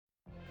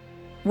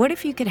What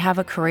if you could have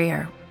a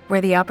career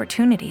where the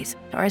opportunities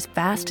are as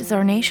vast as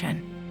our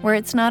nation, where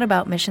it's not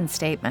about mission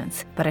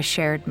statements, but a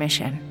shared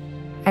mission?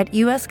 At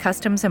U.S.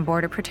 Customs and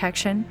Border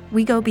Protection,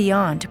 we go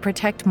beyond to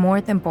protect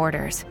more than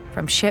borders.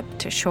 From ship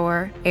to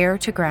shore, air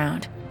to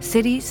ground,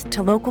 cities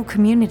to local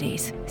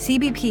communities,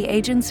 CBP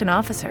agents and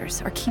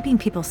officers are keeping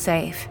people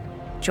safe.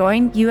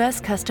 Join U.S.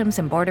 Customs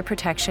and Border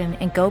Protection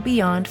and go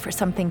beyond for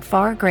something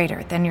far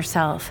greater than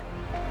yourself.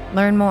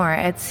 Learn more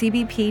at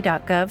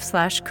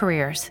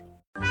cbp.gov/careers.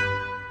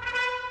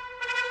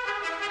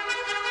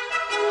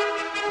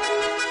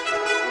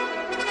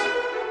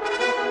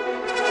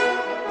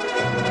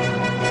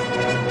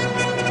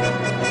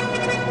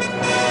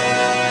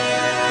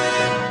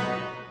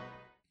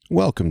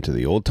 Welcome to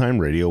the Old Time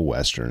Radio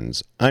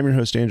Westerns. I'm your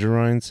host, Andrew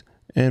Rhines,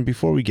 and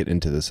before we get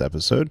into this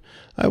episode,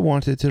 I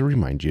wanted to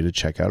remind you to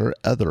check out our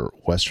other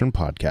Western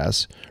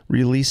podcasts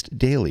released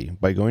daily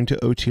by going to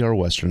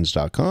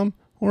otrwesterns.com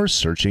or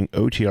searching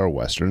OTR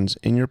Westerns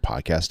in your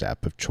podcast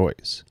app of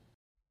choice.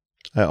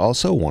 I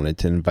also wanted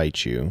to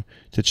invite you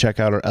to check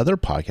out our other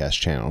podcast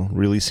channel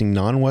releasing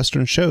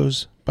non-Western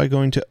shows by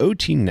going to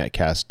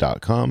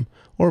otnetcast.com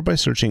or by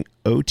searching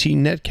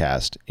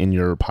OTNetcast in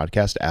your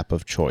podcast app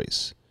of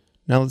choice.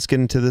 Now let's get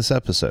into this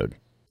episode.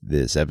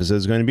 This episode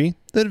is going to be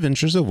The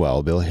Adventures of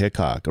Wild Bill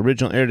Hickok.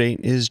 Original air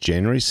date is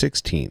January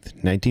 16th,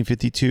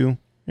 1952,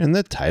 and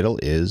the title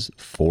is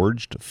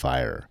Forged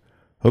Fire.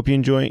 Hope you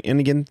enjoy,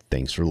 and again,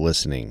 thanks for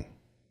listening.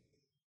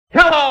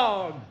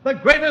 Kellogg's, the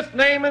greatest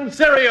name in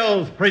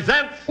cereals,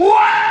 presents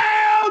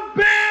Wild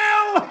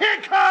Bill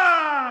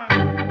Hickok!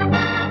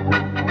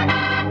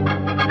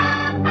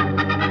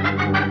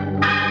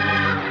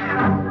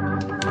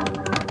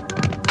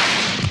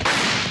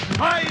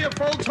 Hiya,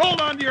 folks. Hold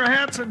on to your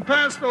hats and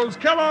pass those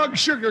Kellogg's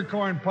Sugar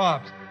Corn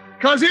Pops.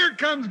 Because here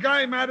comes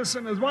Guy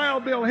Madison as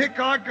Wild Bill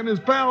Hickok and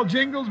his pal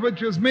Jingles,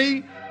 which is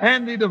me,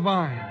 Andy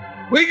Devine.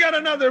 We got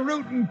another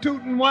rootin'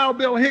 tootin' Wild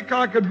Bill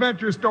Hickok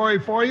adventure story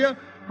for you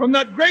from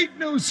that great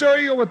new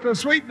cereal with the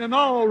sweetening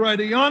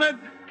already on it,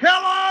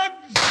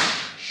 Kellogg's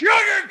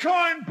Sugar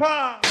Corn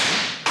Pops.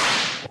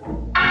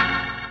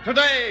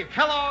 Today,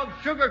 Kellogg's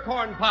Sugar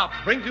Corn Pops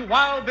brings you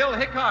Wild Bill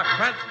Hickok,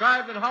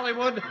 transcribed in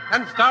Hollywood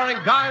and starring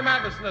Guy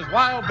Madison as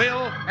Wild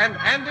Bill and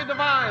Andy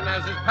Devine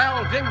as his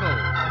pal Jingles.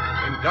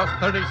 In just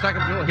 30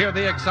 seconds, you'll hear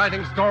the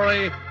exciting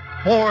story,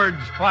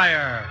 Forged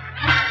Fire.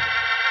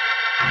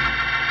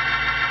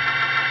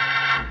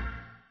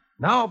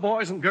 Now,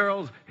 boys and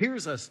girls,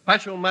 here's a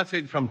special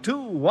message from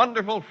two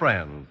wonderful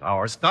friends,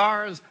 our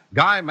stars,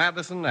 Guy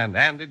Madison and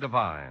Andy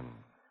Devine.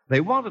 They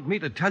wanted me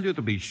to tell you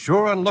to be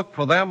sure and look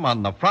for them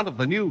on the front of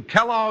the new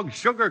Kellogg's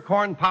Sugar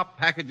Corn Pop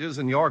packages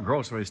in your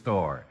grocery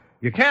store.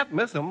 You can't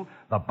miss them.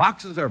 The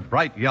boxes are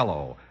bright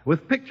yellow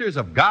with pictures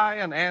of Guy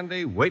and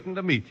Andy waiting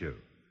to meet you.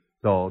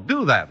 So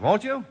do that,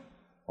 won't you?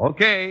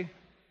 Okay,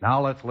 now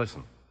let's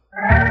listen.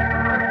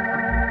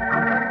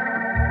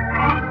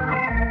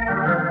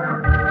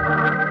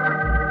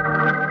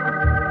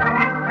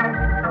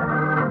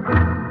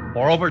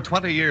 For over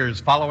 20 years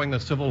following the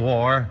Civil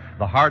War,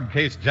 the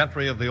hard-case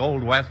gentry of the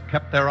Old West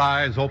kept their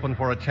eyes open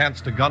for a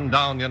chance to gun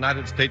down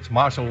United States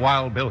Marshal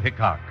Wild Bill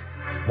Hickok.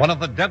 One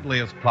of the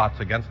deadliest plots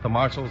against the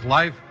Marshal's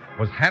life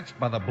was hatched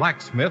by the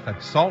blacksmith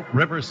at Salt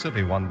River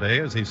City one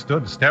day as he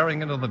stood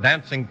staring into the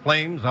dancing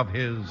flames of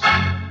his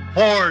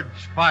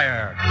Forged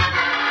Fire.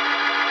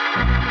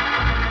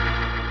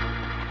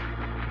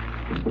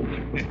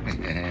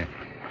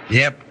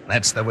 Yep,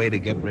 that's the way to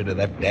get rid of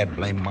that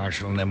dad-blame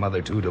Marshal and them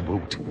other two to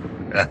boot.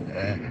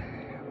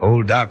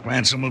 Old Doc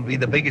Ransom will be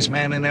the biggest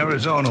man in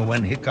Arizona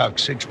when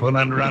Hickok's 6 foot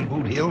under on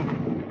Boot Hill.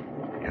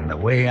 And the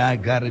way I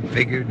got it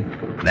figured,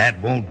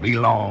 that won't be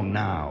long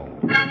now.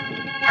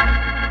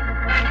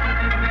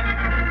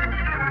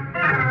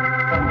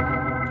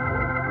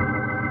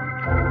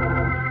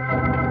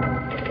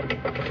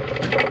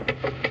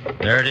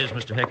 There it is,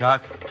 Mr.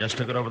 Hickok. Just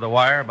took it over the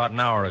wire about an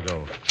hour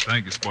ago.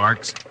 Thank you,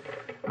 Sparks.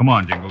 Come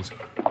on, Jingles.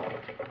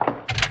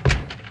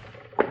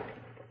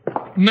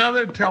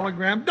 Another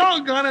telegram.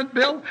 Doggone it,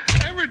 Bill.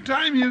 Every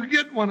time you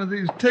get one of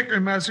these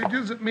ticker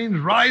messages, it means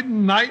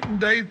riding night and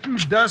day through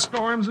dust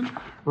storms and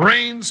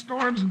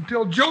rainstorms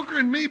until Joker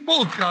and me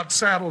both got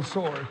saddle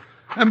sores.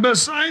 And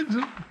besides,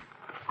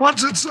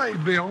 what's it say,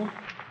 Bill?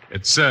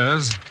 It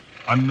says,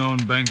 unknown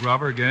bank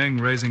robber gang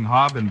raising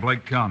hob in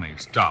Blake County.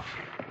 Stop.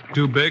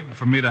 Too big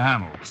for me to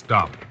handle.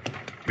 Stop.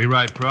 Be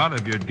right proud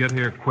if you'd get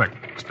here quick.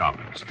 Stop.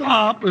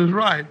 Stop is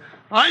right.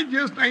 I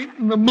just ain't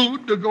in the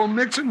mood to go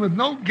mixing with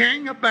no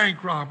gang of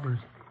bank robbers.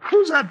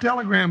 Who's that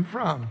telegram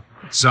from?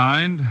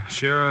 Signed,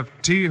 Sheriff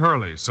T.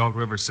 Hurley, Salt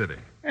River City.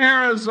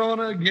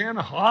 Arizona again.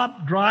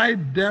 Hot, dry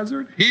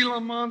desert,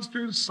 Gila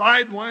monsters,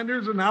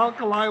 sidewinders, and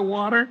alkali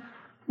water.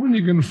 When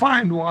you can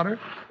find water.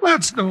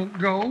 Let's don't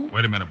go.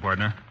 Wait a minute,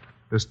 partner.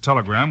 This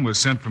telegram was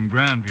sent from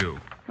Grandview.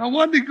 Now,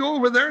 what'd he go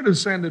over there to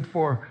send it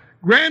for?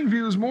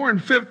 Grandview's more than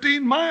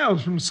 15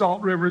 miles from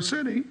Salt River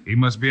City. He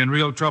must be in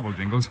real trouble,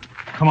 Jingles.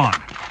 Come on.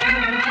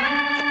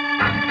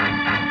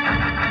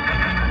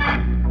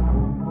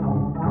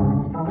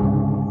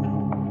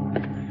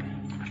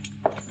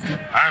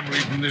 I'm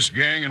leading this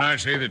gang, and I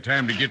say the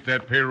time to get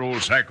that payroll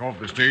sack off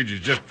the stage is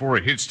just before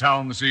it hits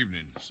town this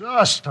evening.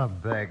 So,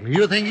 Stub Bagley,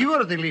 you think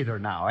you're the leader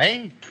now,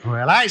 eh?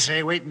 Well, I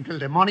say wait until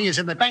the money is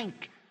in the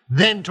bank.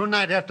 Then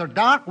tonight after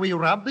dark, we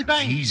rob the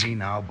bank. Easy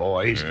now,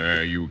 boys.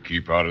 You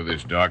keep out of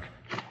this, Doc.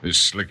 This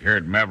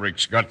slick-haired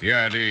maverick's got the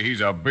idea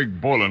he's a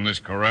big bull in this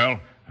corral,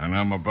 and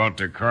I'm about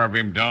to carve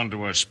him down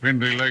to a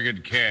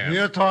spindly-legged calf.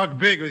 You talk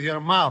big with your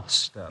mouth,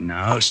 Stub.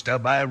 No,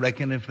 Stub, I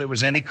reckon if there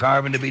was any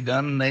carving to be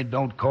done, they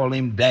don't call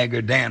him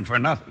Dagger Dan for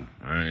nothing.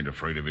 I ain't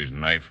afraid of his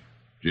knife.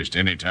 Just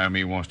any time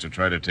he wants to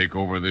try to take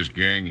over this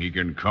gang, he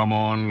can come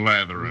on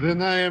lathering.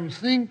 Then I am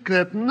think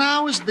that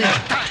now is the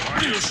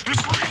time.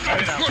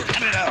 Cut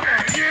it out.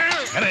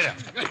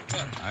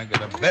 I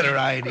got a better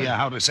idea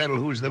how to settle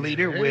who's the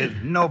leader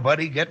with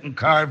nobody getting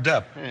carved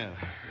up.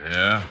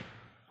 Yeah?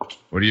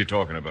 What are you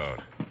talking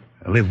about?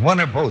 Well, if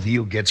one or both of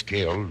you gets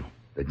killed,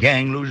 the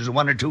gang loses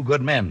one or two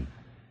good men.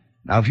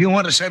 Now, if you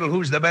want to settle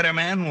who's the better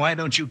man, why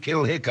don't you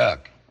kill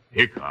Hickok?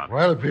 Hickok?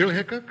 Well, Bill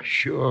Hickok?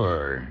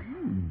 Sure.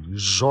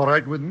 It's all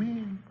right with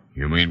me.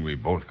 You mean we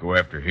both go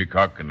after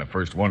Hickok and the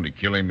first one to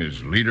kill him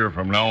is leader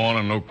from now on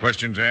and no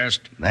questions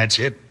asked? That's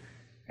it.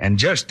 And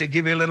just to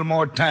give you a little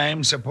more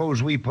time,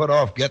 suppose we put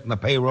off getting the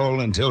payroll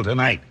until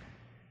tonight.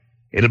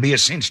 It'll be a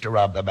cinch to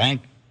rob the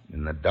bank.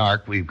 In the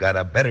dark, we've got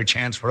a better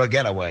chance for a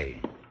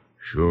getaway.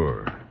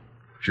 Sure.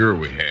 Sure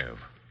we have.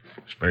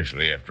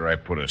 Especially after I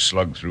put a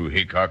slug through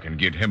Hickok and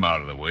get him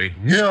out of the way.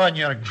 You and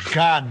your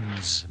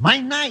guns. My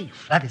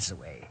knife. That is the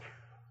way.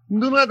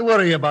 Do not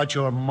worry about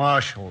your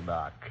marshal,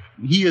 Doc.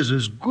 He is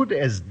as good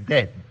as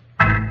dead.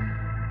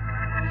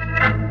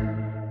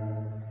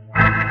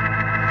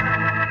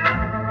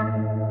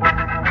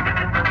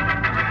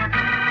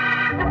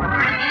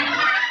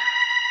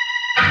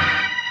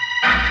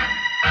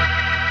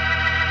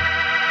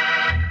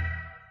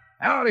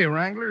 Howdy,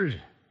 Wranglers.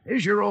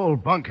 Here's your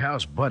old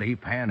bunkhouse buddy,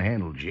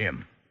 Panhandle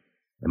Jim.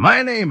 And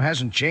my name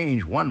hasn't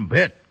changed one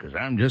bit, because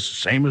I'm just the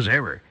same as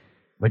ever.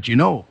 But you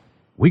know,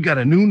 we got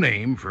a new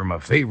name for my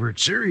favorite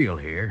cereal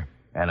here,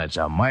 and it's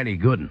a mighty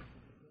good one.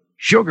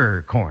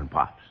 Sugar Corn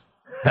Pops.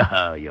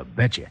 You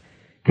betcha.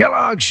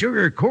 Kellogg's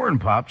Sugar Corn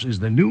Pops is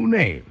the new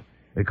name,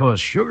 because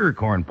Sugar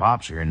Corn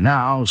Pops are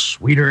now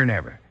sweeter than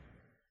ever.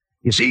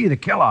 You see, the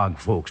Kellogg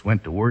folks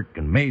went to work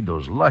and made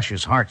those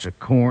luscious hearts of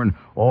corn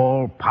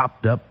all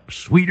popped up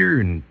sweeter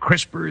and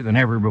crisper than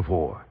ever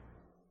before.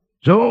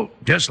 So,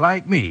 just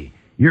like me,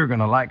 you're going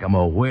to like them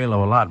a whale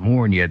of a lot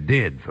more than you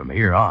did from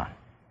here on.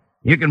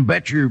 You can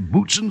bet your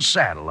boots and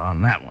saddle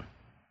on that one.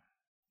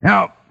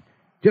 Now,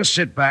 just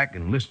sit back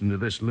and listen to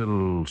this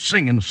little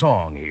singing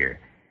song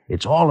here.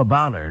 It's all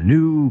about our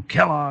new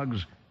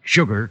Kellogg's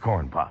Sugar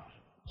Corn Pops.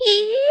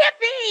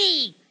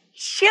 Yippee!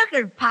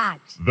 Sugar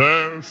Pops.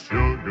 They're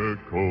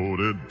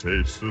sugar-coated,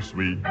 taste so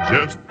sweet.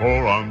 Just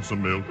pour on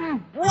some milk.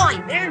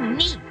 Boy, they're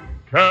neat.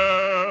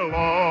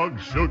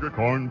 Kellogg's Sugar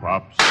Corn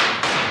Pops.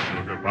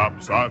 Sugar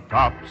Pops are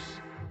tops.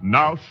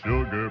 Now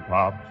Sugar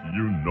Pops,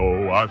 you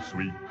know are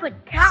sweet.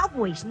 But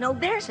cowboys know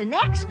there's an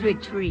extra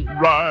treat.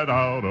 Right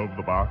out of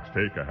the box,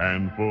 take a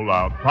handful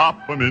out.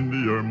 Pop 'em into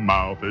your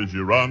mouth as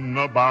you run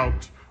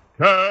about.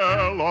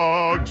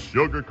 Kellogg's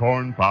Sugar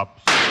Corn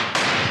Pops.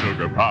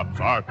 Sugar Pops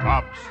are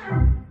tops.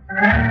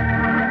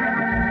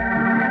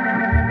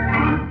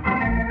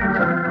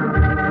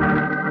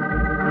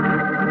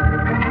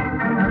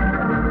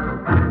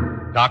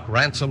 Doc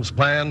Ransom's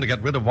plan to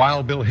get rid of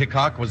Wild Bill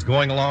Hickok was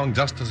going along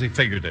just as he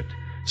figured it.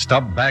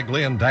 Stub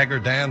Bagley and Dagger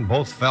Dan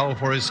both fell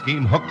for his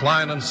scheme hook,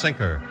 line, and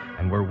sinker,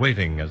 and were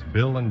waiting as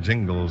Bill and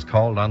Jingles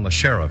called on the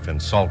sheriff in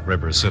Salt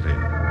River City.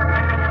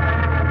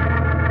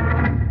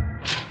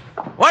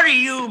 What do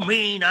you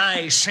mean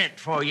I sent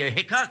for you,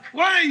 Hickok?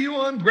 Why, you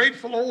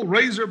ungrateful old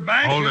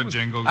razorback? Hold it,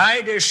 Jingles.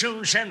 I'd as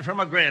soon send for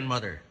my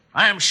grandmother.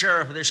 I'm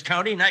sheriff of this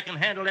county, and I can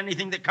handle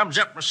anything that comes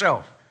up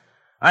myself.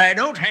 I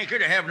don't hanker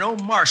to have no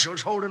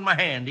marshals holding my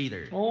hand,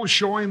 either. Oh,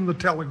 show him the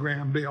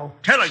telegram, Bill.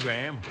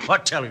 Telegram?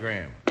 What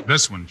telegram?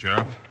 This one,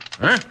 Sheriff.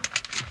 Huh?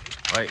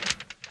 Wait.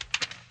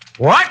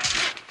 What?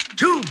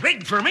 Too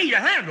big for me to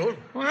handle?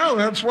 Well,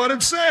 that's what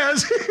it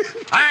says.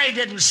 I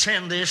didn't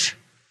send this.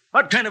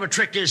 What kind of a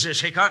trick is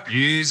this, Hickok?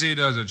 Easy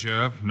does it,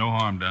 Sheriff. No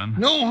harm done.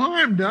 No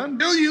harm done?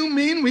 Do you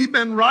mean we've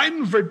been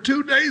riding for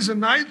 2 days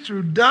and nights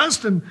through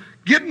dust and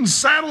getting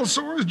saddle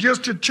sores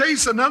just to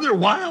chase another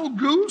wild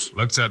goose?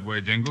 Looks that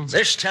way, Jingles.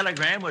 This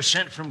telegram was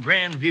sent from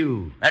Grand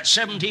View. That's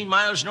 17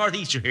 miles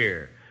northeast of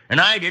here.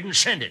 And I didn't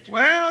send it.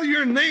 Well,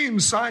 your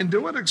name's signed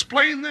to it.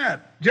 Explain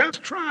that.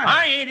 Just try.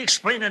 I ain't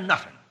explaining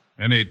nothing.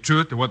 Any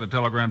truth to what the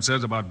telegram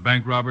says about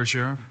bank robbers,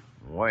 Sheriff?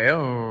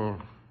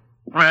 Well,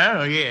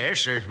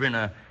 yes, there's been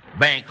a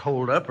bank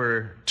holdup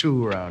or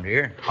two around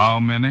here. How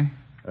many?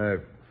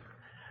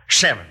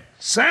 7.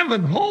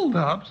 7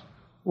 holdups?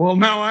 Well,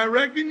 now I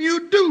reckon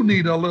you do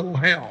need a little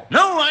help.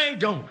 No, I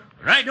don't.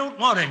 And I don't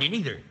want any,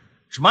 neither.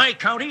 It's my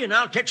county, and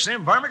I'll catch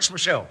them varmints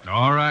myself.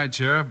 All right,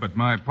 Sheriff, but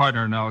my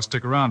partner and I'll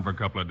stick around for a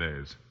couple of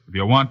days. If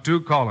you want to,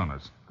 call on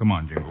us. Come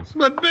on, Jingles.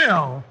 But,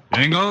 Bill.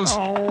 Jingles?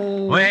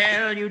 Oh.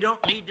 Well, you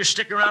don't need to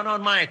stick around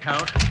on my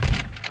account.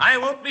 I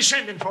won't be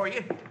sending for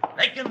you.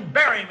 They can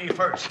bury me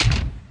first.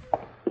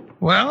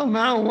 Well,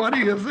 now what do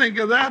you think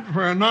of that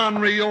for an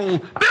ornery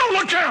old... Bill,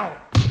 look out!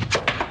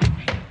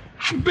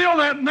 Bill,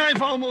 that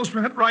knife almost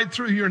went right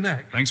through your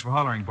neck. Thanks for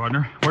hollering,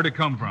 partner. Where'd it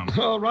come from?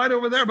 Oh, right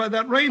over there by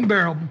that rain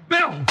barrel.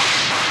 Bill!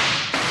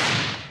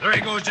 There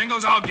he goes,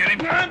 Jingles. I'll get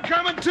him. I'm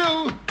coming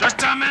too.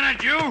 Just a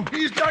minute, you.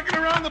 He's ducking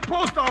around the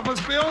post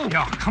office, Bill.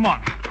 Yeah, come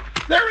on.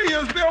 There he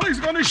is, Bill. He's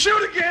going to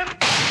shoot again.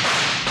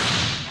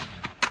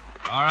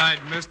 All right,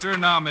 mister.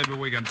 Now maybe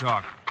we can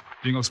talk.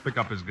 Jingles, pick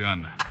up his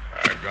gun.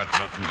 I've got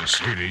nothing to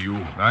say to you.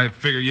 I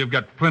figure you've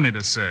got plenty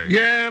to say.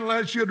 Yeah,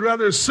 unless you'd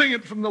rather sing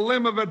it from the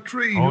limb of a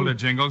tree. Hold it,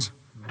 Jingles.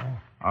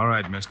 All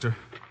right, mister.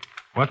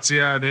 What's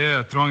the idea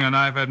of throwing a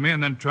knife at me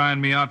and then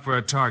trying me out for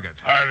a target?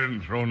 I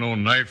didn't throw no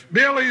knife.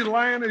 Bill, he's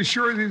lying as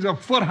sure as he's a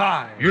foot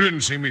high. You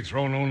didn't see me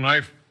throw no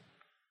knife.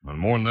 And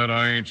more than that,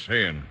 I ain't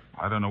saying.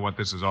 I don't know what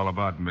this is all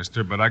about,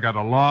 mister, but I got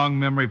a long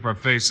memory for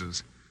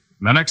faces.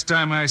 The next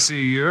time I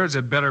see yours,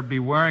 it better be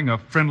wearing a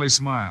friendly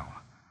smile.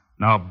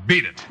 Now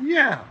beat it.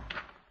 Yeah.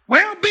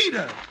 Well, beat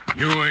it.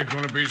 You ain't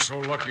gonna be so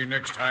lucky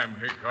next time,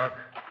 Hickok.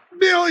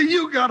 Bill,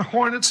 you got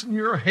hornets in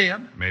your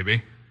head.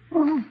 Maybe.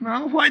 Well,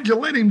 now, why'd you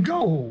let him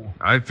go?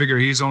 I figure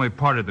he's only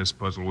part of this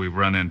puzzle we've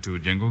run into,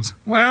 Jingles.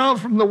 Well,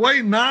 from the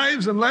way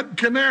knives and lead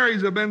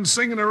canaries have been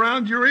singing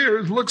around your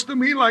ears, looks to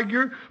me like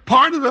you're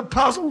part of the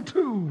puzzle,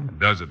 too.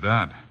 Does it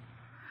that?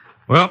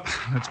 Well,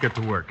 let's get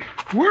to work.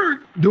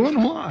 Work?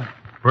 Doing what?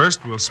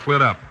 First, we'll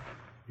split up.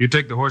 You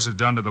take the horses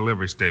down to the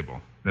livery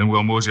stable. Then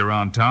we'll mosey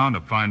around town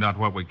to find out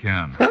what we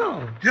can.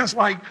 Oh, just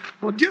like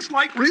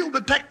real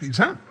detectives,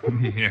 huh?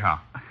 Yeah.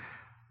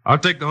 I'll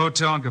take the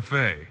hotel and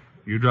cafe.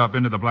 You drop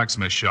into the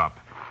blacksmith shop.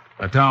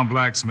 The town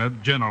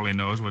blacksmith generally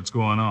knows what's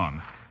going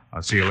on.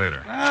 I'll see you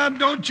later.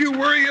 Don't you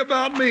worry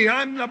about me.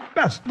 I'm the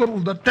best little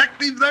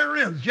detective there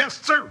is.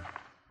 Yes, sir.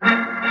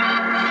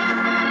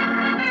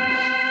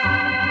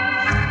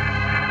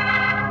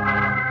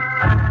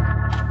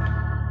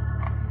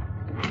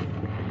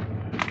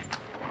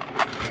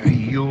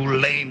 You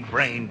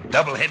lame-brained,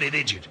 double-headed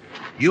idiot.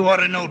 You ought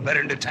to know better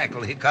than to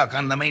tackle Hickok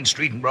on the main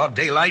street in broad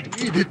daylight.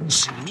 He didn't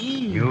see me.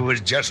 You was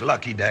just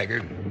lucky,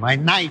 Dagger. My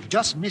knife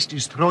just missed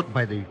his throat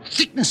by the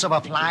thickness of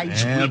a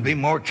fly's Well, wing. be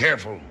more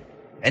careful.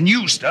 And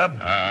you, Stubb.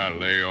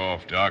 Lay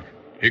off, Doc.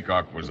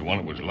 Hickok was the one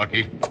that was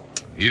lucky.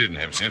 He didn't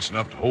have sense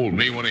enough to hold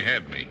me when he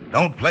had me.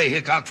 Don't play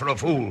Hickok for a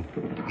fool.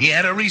 He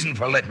had a reason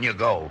for letting you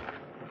go.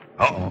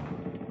 Uh-oh.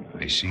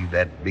 I see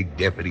that big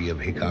deputy of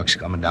Hickok's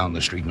coming down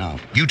the street now.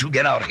 You two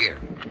get out here.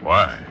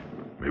 Why?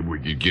 Maybe we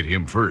could get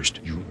him first.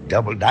 You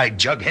double-dyed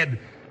jughead.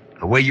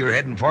 The way you're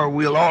heading for,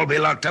 we'll all be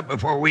locked up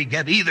before we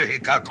get either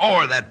Hickok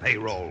or that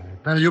payroll.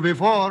 Tell you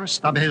before,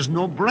 Stubb has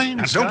no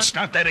brains. Now, don't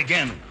start that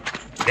again.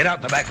 Get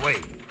out the back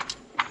way.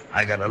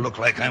 I gotta look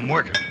like I'm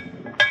working.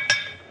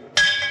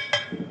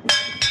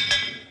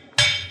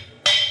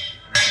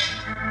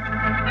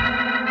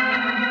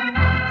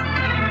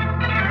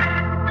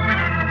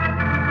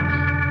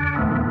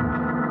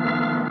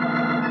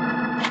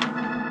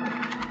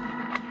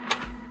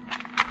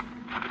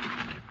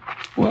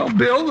 Well,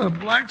 Bill, the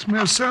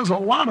blacksmith says a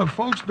lot of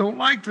folks don't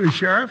like the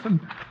sheriff, and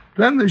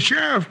then the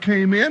sheriff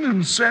came in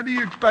and said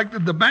he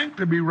expected the bank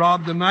to be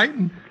robbed tonight,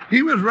 and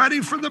he was ready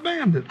for the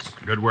bandits.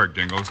 Good work,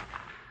 Jingles.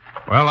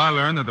 Well, I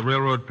learned that the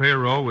railroad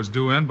payroll was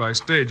due in by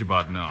stage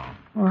about now.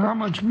 Well, how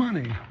much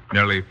money?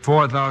 Nearly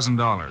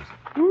 $4,000.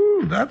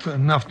 Ooh, that's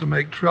enough to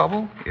make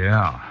trouble.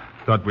 Yeah.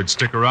 Thought we'd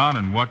stick around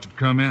and watch it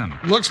come in.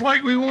 Looks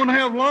like we won't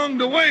have long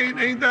to wait.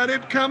 Ain't that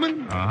it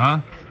coming?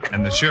 Uh-huh.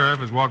 And the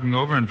sheriff is walking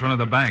over in front of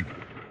the bank.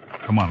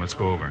 Come on, let's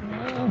go over.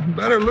 Well,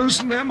 better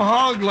loosen them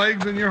hog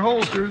legs in your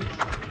holsters,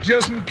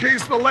 just in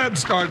case the lead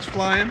starts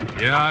flying.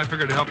 Yeah, I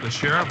figured to help the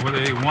sheriff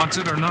whether he wants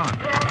it or not.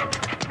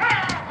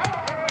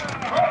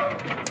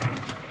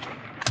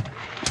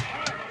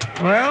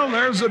 Well,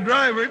 there's the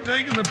driver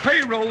taking the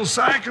payroll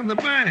sack in the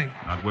bank.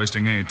 Not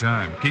wasting any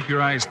time. Keep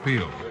your eyes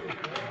peeled.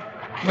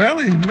 Well,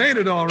 he made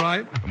it all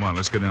right. Come on,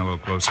 let's get in a little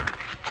closer.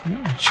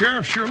 Well,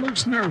 Sheriff sure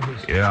looks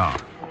nervous. Yeah.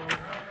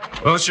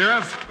 Well,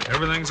 Sheriff,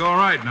 everything's all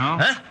right now.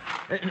 Huh?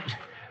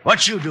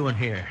 What you doing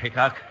here,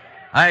 Hickok?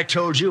 I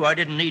told you I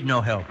didn't need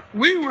no help.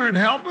 We weren't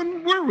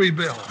helping, were we,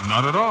 Bill?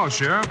 Not at all,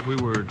 Sheriff. We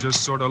were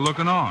just sort of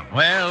looking on.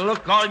 Well,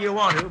 look all you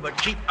want to, but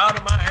keep out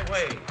of my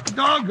way.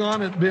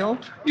 Doggone it, Bill.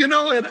 You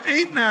know, it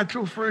ain't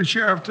natural for a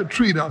sheriff to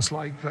treat us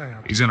like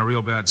that. He's in a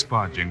real bad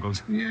spot,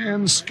 Jingles. Yeah,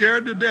 and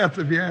scared to death,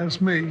 if you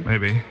ask me.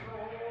 Maybe.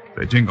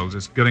 Say, Jingles,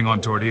 it's getting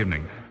on toward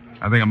evening.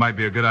 I think it might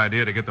be a good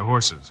idea to get the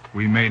horses.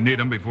 We may need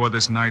them before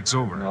this night's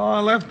over. Oh, I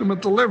left them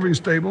at the livery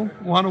stable.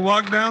 Want to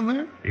walk down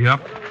there?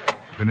 Yep.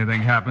 If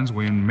anything happens,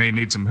 we may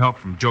need some help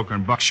from Joker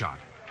and Buckshot.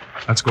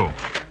 Let's go.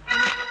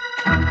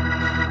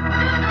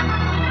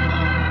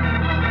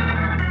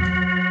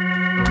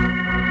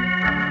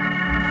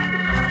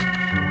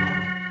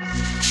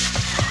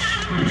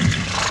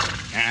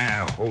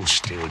 Hold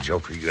still,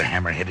 Joker, you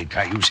hammer-headed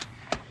cayuse.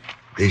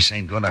 This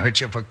ain't gonna hurt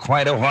you for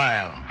quite a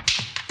while.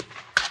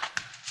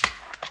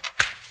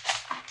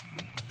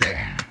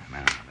 There.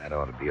 Now, that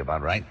ought to be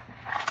about right.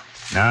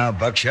 Now,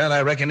 Buckshot,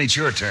 I reckon it's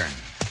your turn.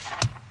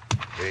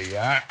 Here you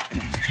are.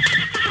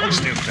 Hold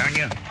still,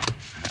 Tanya.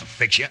 I'll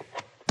fix you.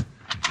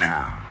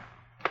 Now,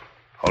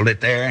 hold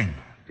it there.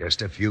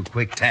 Just a few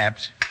quick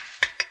taps.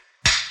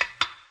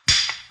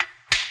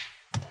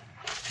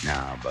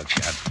 Now,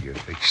 Buckshot, you're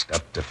fixed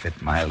up to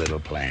fit my little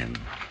plan.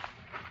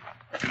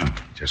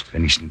 Just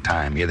finished in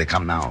time. Here they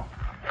come now.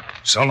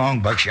 So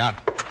long, Buckshot.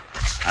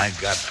 I've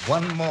got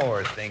one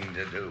more thing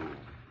to do.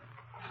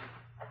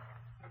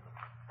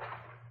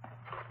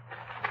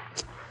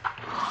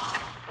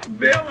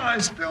 Bill, I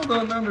still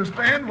don't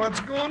understand what's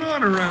going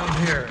on around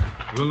here.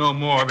 We'll know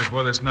more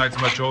before this night's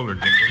much older,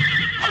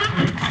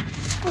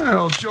 Jingles.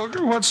 Well,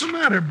 Joker, what's the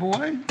matter,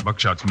 boy?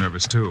 Buckshot's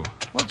nervous, too.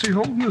 What's he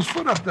holding his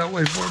foot up that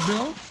way for,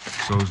 Bill?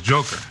 So's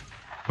Joker.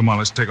 Come on,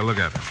 let's take a look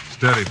at him.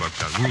 Steady,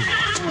 Buckshot. Move on.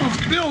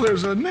 Oh, Bill,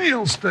 there's a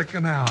nail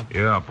sticking out.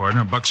 Yeah,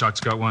 partner. Buckshot's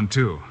got one,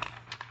 too.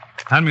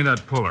 Hand me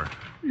that puller.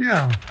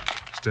 Yeah.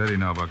 Steady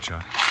now,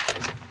 Buckshot.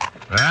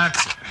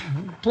 That's it.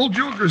 Pull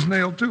Joker's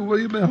nail, too, will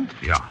you, Bill?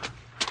 Yeah.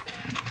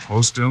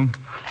 Hold still.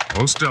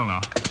 Hold still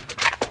now.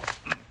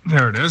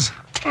 There it is.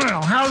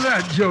 Well, how's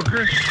that,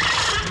 Joker?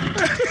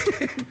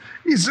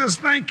 He says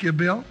thank you,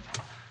 Bill.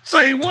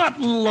 Say, what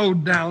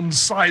low-down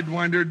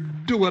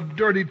sidewinder do a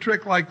dirty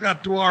trick like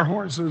that to our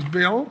horses,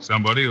 Bill?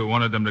 Somebody who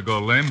wanted them to go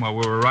lame while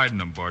we were riding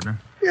them, partner.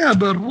 Yeah,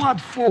 but what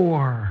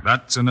for?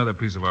 That's another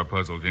piece of our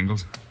puzzle,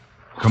 Jingles.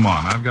 Come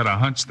on, I've got a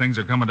hunch things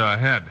are coming to a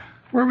head.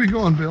 Where are we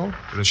going, Bill?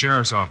 To the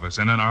sheriff's office,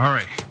 and in a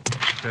hurry.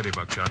 Steady,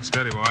 Buckshot.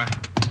 Steady, boy.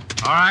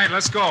 All right,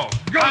 let's go.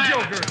 Go,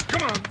 Joker.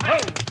 Come on. Ho!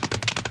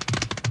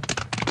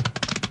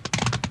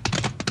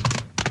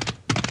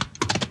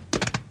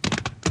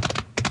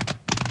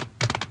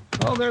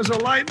 Oh, there's a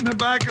light in the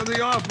back of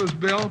the office,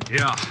 Bill.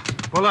 Yeah.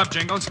 Pull up,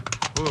 Jingles.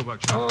 Pull,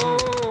 Buckshot.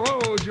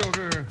 Oh,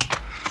 Joker.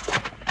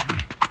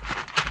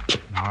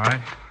 All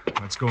right,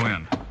 let's go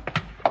in.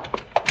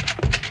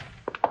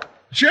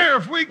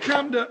 Sheriff, we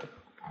come to...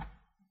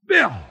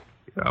 Bill.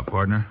 Yeah,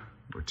 partner.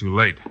 We're too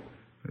late.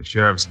 The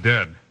sheriff's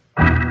dead.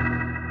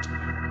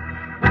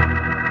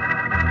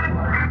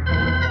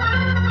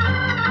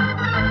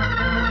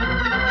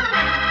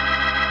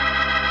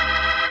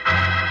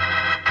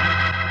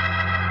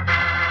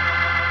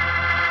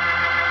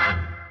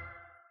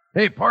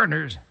 Hey,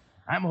 partners,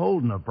 I'm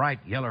holding a bright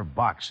yellow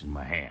box in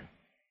my hand.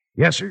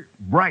 Yes, sir,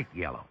 bright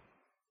yellow.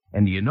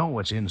 And do you know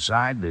what's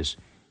inside this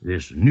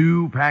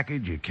new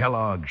package of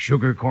Kellogg's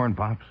Sugar Corn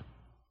Pops?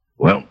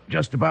 Well,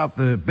 just about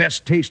the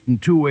best tasting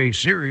two-way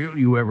cereal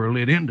you ever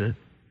lit into.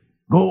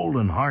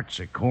 Golden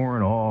hearts of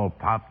corn all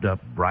popped up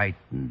bright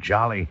and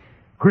jolly,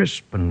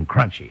 crisp and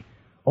crunchy,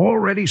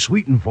 already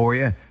sweetened for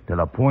you to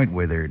the point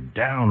where they're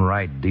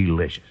downright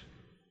delicious.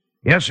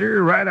 Yes,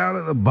 sir, right out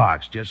of the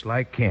box, just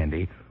like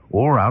candy,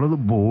 or out of the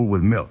bowl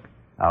with milk.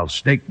 I'll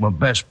stake my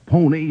best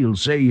pony you'll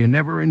say you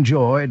never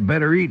enjoyed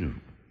better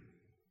eating.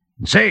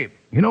 And say,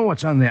 you know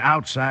what's on the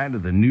outside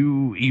of the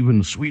new,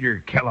 even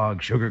sweeter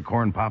Kellogg Sugar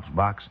Corn Pops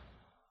box?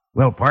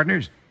 Well,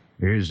 partners,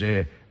 there's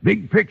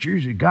big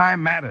pictures of Guy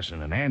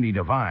Madison and Andy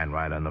Devine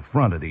right on the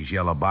front of these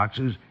yellow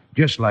boxes,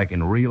 just like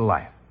in real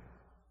life.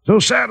 So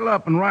saddle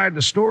up and ride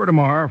the store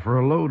tomorrow for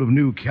a load of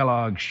new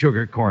Kellogg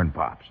Sugar Corn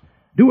Pops.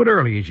 Do it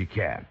early as you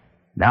can.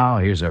 Now,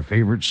 here's our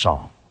favorite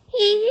song.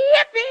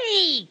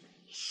 Yippee!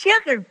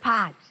 Sugar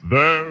Pops.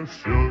 They're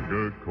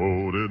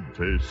sugar-coated,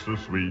 taste so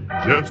sweet.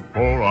 Just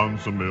pour on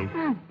some milk.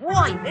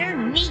 Boy, they're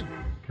neat.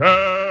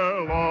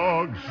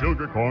 Kellogg's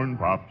Sugar Corn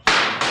Pops.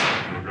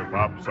 Sugar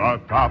Pops are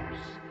tops.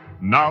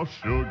 Now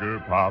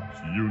Sugar Pops,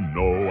 you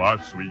know,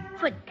 are sweet.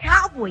 But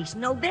cowboys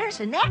know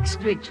there's an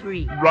extra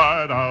treat.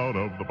 Right out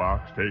of the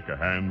box, take a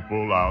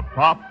handful out.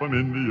 Pop 'em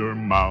into your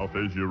mouth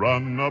as you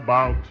run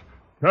about.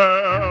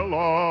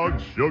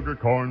 Kellogg's Sugar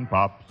Corn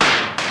Pops.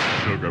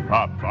 Sugar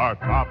Pops are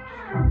tops.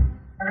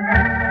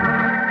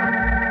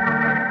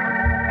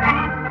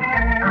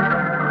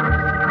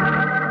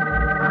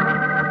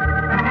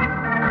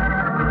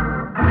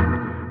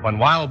 When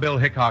Wild Bill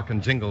Hickok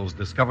and Jingles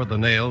discovered the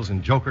nails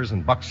in Joker's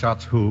and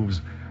Buckshot's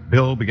hooves,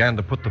 Bill began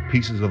to put the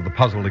pieces of the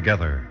puzzle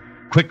together.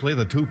 Quickly,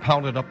 the two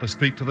pounded up the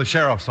street to the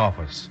sheriff's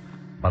office.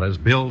 But as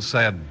Bill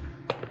said...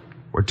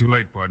 We're too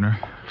late, partner.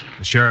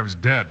 The sheriff's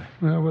dead.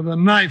 With a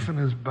knife in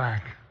his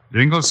back.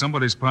 Jingles,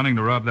 somebody's planning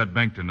to rob that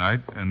bank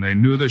tonight, and they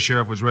knew the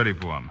sheriff was ready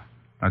for him.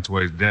 That's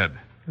why he's dead.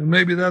 And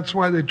maybe that's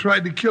why they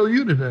tried to kill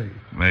you today.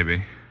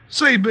 Maybe.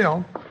 Say,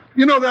 Bill,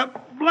 you know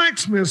that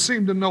blacksmith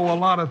seemed to know a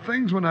lot of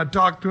things when I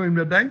talked to him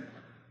today.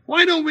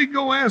 Why don't we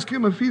go ask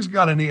him if he's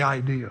got any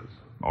ideas?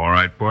 All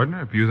right,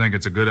 partner, if you think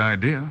it's a good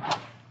idea.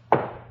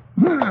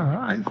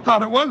 I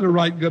thought it was a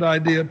right good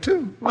idea,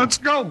 too. Let's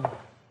go.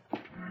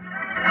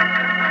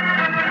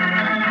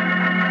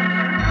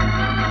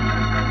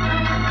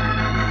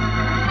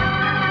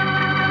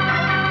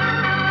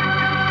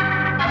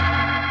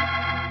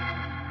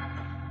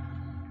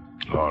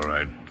 All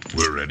right,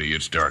 we're ready.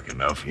 It's dark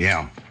enough.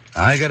 Yeah,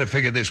 I got to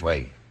figure this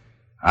way.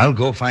 I'll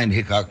go find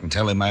Hickok and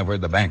tell him I've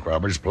heard the bank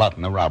robbers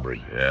plotting the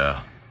robbery.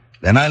 Yeah.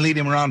 Then I lead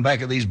him around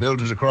back of these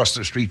buildings across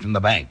the street from the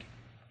bank.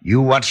 You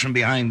watch from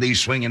behind these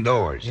swinging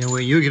doors. And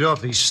when you get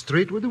off the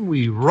street with him,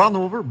 we run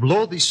over,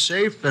 blow the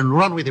safe, and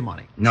run with the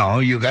money. No,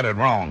 you got it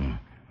wrong.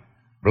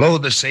 Blow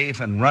the safe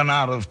and run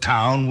out of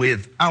town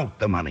without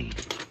the money.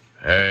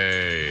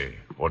 Hey,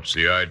 what's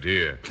the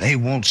idea? They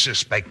won't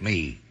suspect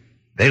me.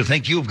 They'll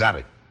think you've got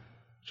it.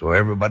 So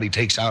everybody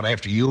takes out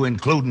after you,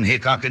 including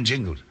Hickok and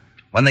Jingles.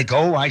 When they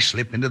go, I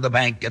slip into the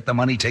bank, get the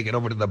money, take it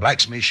over to the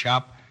blacksmith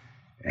shop,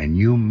 and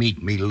you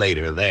meet me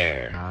later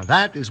there. Now,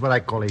 that is what I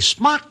call a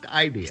smart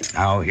idea.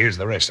 Now, here's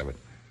the rest of it.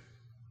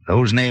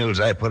 Those nails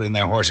I put in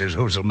their horses'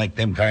 hoofs will make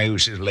them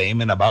cayuses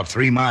lame in about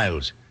 3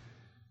 miles.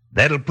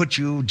 That'll put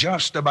you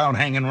just about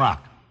hanging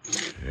rock.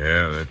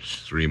 Yeah,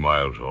 that's 3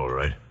 miles, all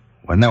right.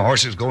 When their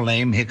horses go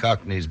lame,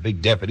 Hickok and his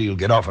big deputy will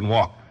get off and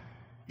walk.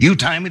 You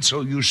time it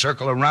so you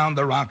circle around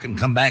the rock and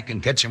come back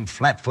and catch him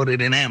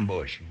flat-footed in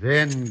ambush.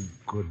 Then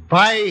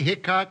goodbye,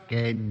 Hickok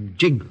and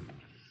Jingles.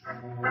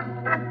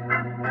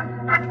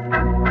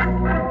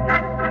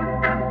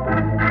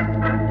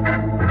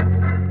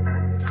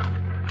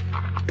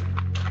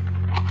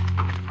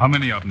 How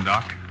many of them,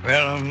 Doc?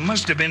 Well,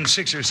 must have been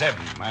 6 or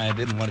 7. I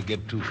didn't want to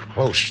get too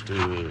close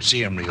to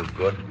see them real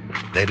good.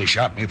 They'd have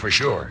shot me for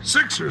sure.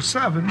 6 or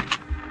 7?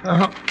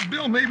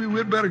 Bill, maybe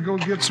we'd better go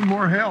get some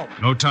more help.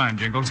 No time,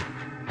 Jingles.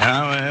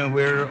 Now,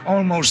 we're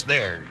almost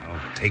there.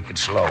 Take it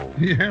slow.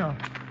 Yeah,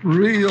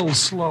 real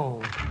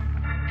slow.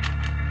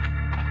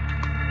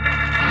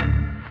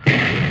 Bill!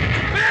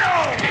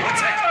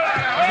 What's that?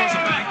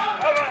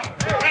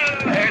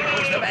 There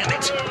goes the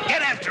bandits.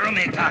 Get after them,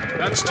 Hickok.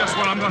 That's just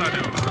what I'm going to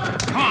do.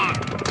 Come on.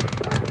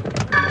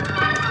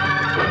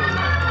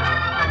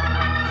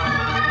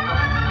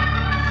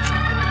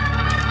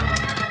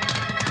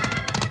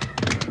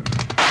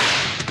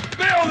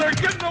 Bill, they're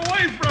getting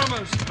away from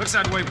us. What's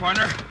that way,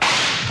 partner?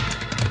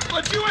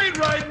 But you ain't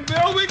riding,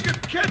 Bill. We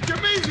could catch them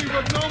easy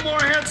with no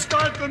more head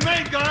start than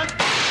they got.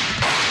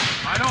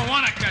 I don't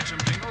want to catch them,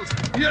 Jingles.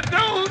 You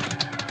don't?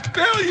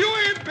 Bill, you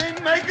ain't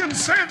been making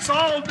sense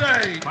all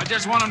day. I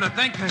just want them to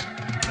think that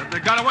they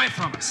got away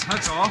from us,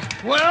 that's all.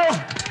 Well,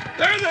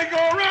 there they go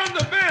around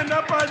the bend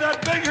up by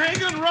that big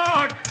hanging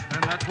rock.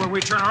 And that's where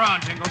we turn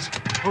around, Jingles.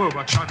 Whoa,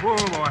 Buckshot, whoa,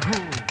 boy,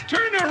 whoa.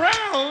 Turn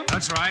around?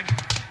 That's right.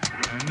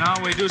 And now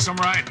we do some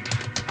riding.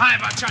 Hi,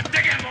 Buckshot,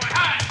 dig in, boy,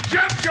 hi!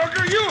 Jeff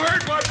Joker, you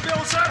heard what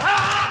Bill said. Ha,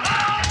 ha,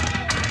 ha!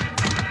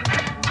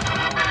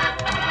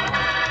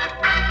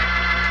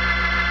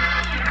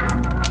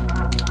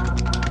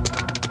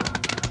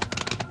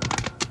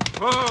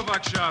 Whoa,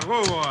 Buckshot,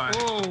 whoa, boy.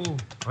 Whoa.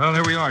 Well,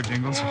 here we are,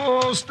 Jingles.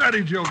 Oh,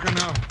 steady, Joker,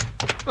 now.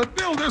 But,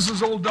 Bill, this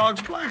is old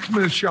Dog's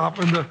blacksmith shop,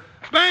 and the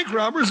bank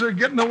robbers are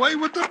getting away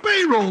with the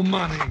payroll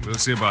money. We'll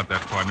see about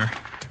that, partner.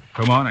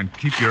 Come on and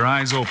keep your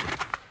eyes open.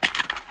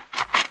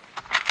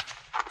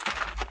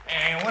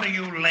 And what are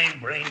you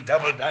lame-brained,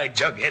 double-dyed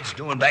jugheads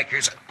doing back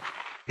here?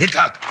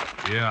 Hickok!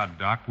 Yeah,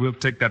 Doc, we'll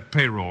take that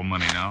payroll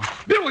money now.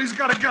 Billy's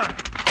got a gun.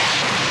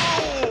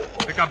 Oh!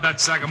 Pick up that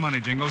sack of money,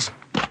 Jingles.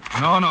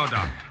 No,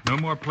 Doc. No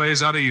more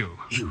plays out of you.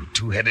 You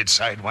two-headed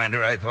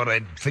sidewinder, I thought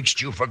I'd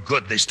fixed you for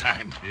good this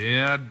time.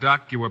 Yeah,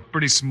 Doc, you were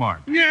pretty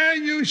smart. Yeah,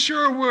 you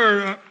sure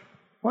were.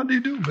 What did he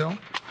do, Bill?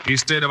 He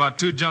stayed about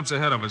 2 jumps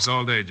ahead of us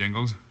all day,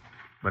 Jingles.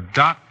 But,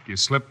 Doc, you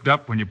slipped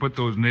up when you put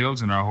those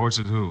nails in our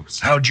horses' hooves.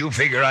 How'd you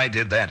figure I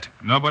did that?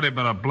 Nobody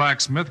but a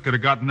blacksmith could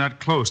have gotten that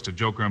close to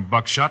Joker and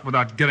Buckshot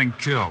without getting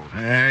killed.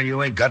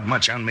 You ain't got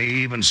much on me,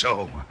 even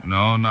so.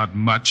 No, not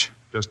much.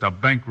 Just a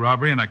bank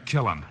robbery and a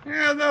killing.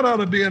 Yeah, that ought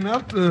to be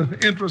enough to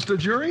interest a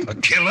jury. A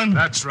killing?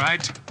 That's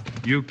right.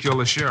 You kill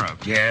the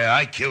sheriff. Yeah,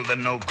 I killed the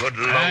no-good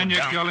low And you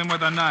down. kill him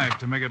with a knife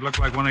to make it look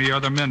like one of your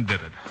other men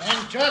did it.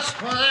 And just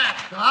for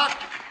that, Doc,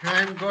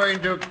 I'm going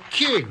to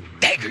kill you.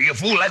 Dagger, you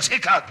fool, that's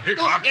Hickok.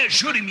 Hickok? Yeah,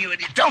 shoot him, you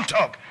idiot. Don't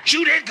talk.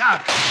 Shoot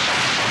Hickok.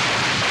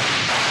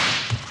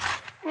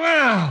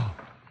 Well,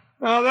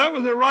 now that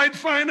was a right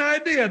fine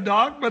idea,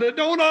 Doc, but it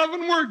don't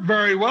often work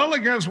very well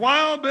against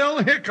Wild Bill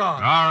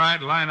Hickok. All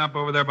right, line up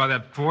over there by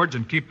that forge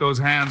and keep those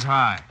hands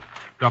high.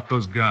 Drop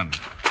those guns.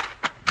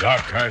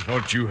 Doc, I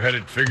thought you had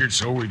it figured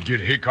so we'd get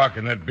Hickok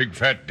and that big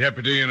fat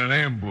deputy in an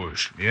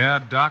ambush. Yeah,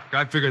 Doc,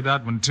 I figured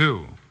that one,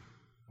 too.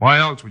 Why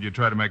else would you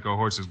try to make our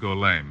horses go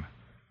lame?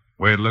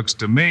 Way it looks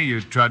to me,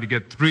 you tried to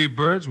get 3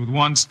 birds with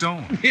 1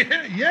 stone.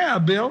 Yeah,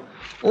 Bill.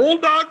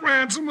 Old Doc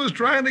Ransom was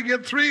trying to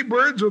get 3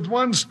 birds with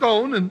 1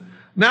 stone, and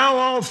now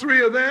all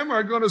 3 of them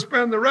are going to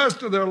spend the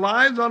rest of their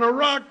lives on a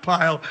rock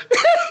pile.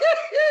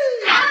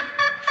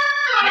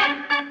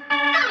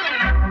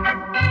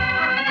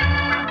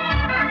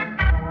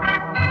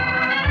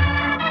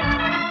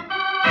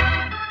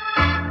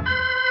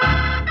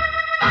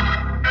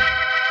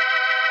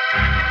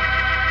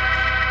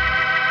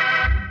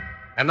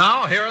 And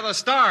now, here are the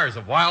stars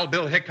of Wild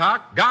Bill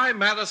Hickok, Guy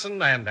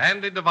Madison, and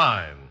Andy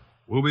Devine.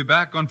 We'll be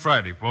back on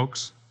Friday,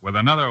 folks, with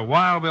another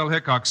Wild Bill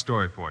Hickok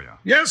story for you.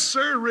 Yes,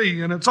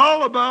 sirree, and it's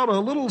all about a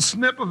little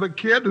snip of a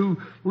kid who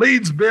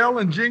leads Bill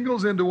and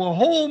Jingles into a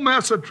whole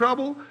mess of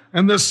trouble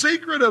and the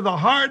secret of the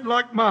hard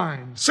luck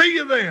mine. See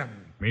you then.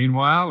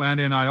 Meanwhile,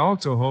 Andy and I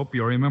also hope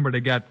you'll remember to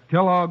get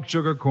Kellogg's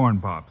Sugar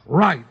Corn Pops.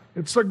 Right.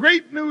 It's the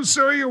great new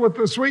cereal with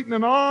the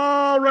sweetening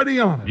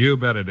already on it. You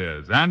bet it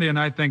is. Andy and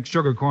I think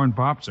sugar corn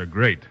pops are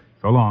great.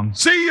 So long.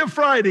 See you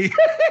Friday.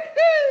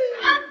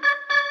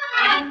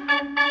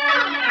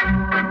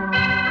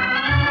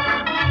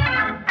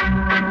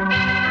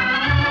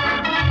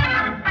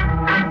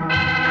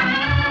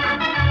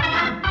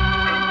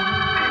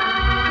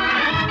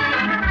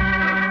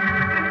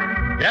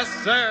 Yes,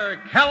 sir.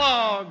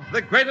 Kellogg's,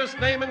 the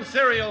greatest name in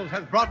cereals,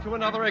 has brought you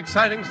another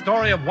exciting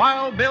story of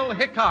Wild Bill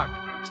Hickok,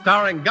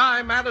 starring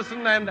Guy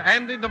Madison and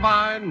Andy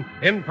Devine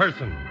in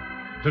person.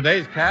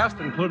 Today's cast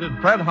included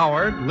Fred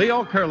Howard,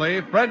 Leo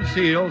Curley, Fred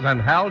Shields, and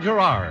Hal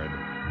Gerard.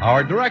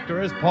 Our director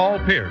is Paul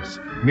Pierce.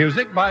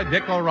 Music by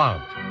Dick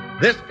Laurent.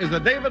 This is a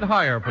David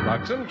Heyer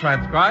production,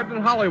 transcribed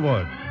in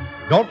Hollywood.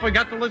 Don't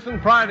forget to listen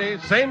Friday,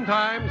 same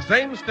time,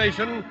 same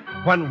station,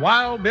 when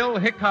Wild Bill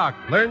Hickok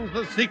learns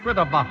the secret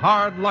of the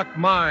hard luck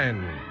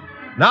mine.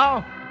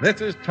 Now, this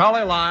is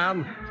Charlie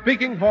Lyon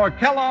speaking for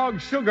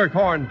Kellogg's Sugar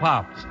Corn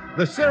Pops,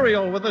 the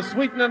cereal with the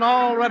sweetening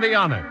already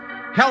on it.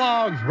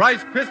 Kellogg's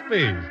Rice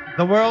Krispies,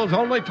 the world's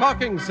only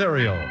talking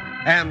cereal.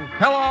 And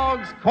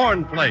Kellogg's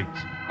Corn Flakes,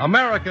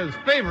 America's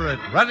favorite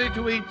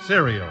ready-to-eat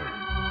cereal.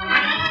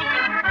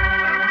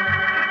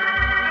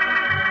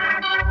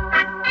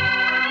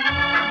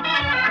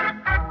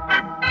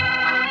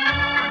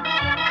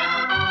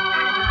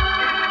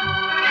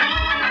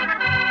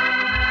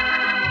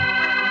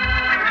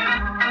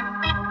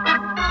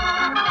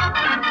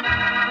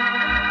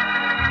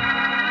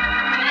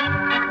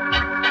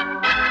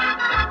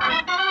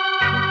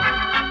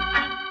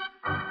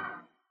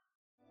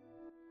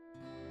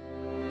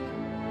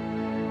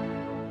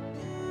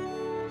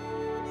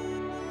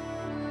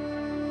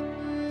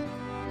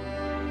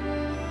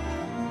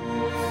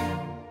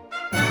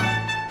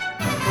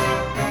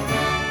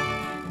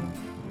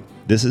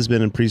 This has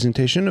been a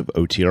presentation of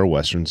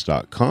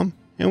OTRWesterns.com,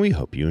 and we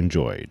hope you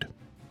enjoyed.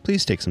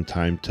 Please take some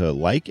time to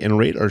like and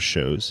rate our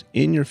shows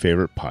in your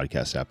favorite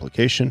podcast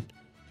application.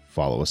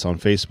 Follow us on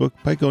Facebook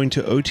by going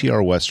to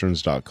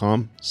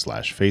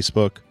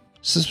OTRWesterns.com/Facebook.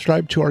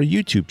 Subscribe to our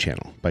YouTube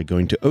channel by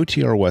going to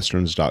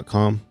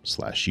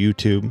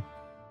OTRWesterns.com/YouTube.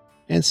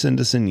 And send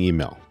us an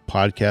email,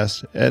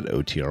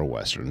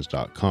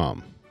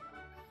 podcast@OTRWesterns.com.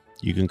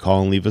 You can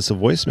call and leave us a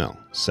voicemail,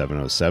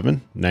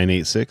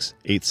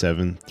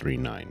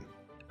 707-986-8739.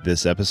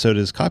 This episode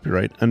is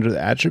copyright under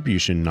the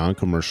Attribution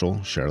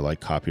Non-Commercial Share-alike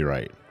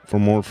copyright. For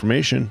more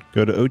information,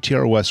 go to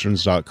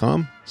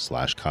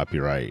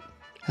OTRWesterns.com/copyright.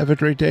 Have a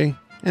great day,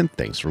 and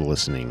thanks for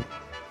listening.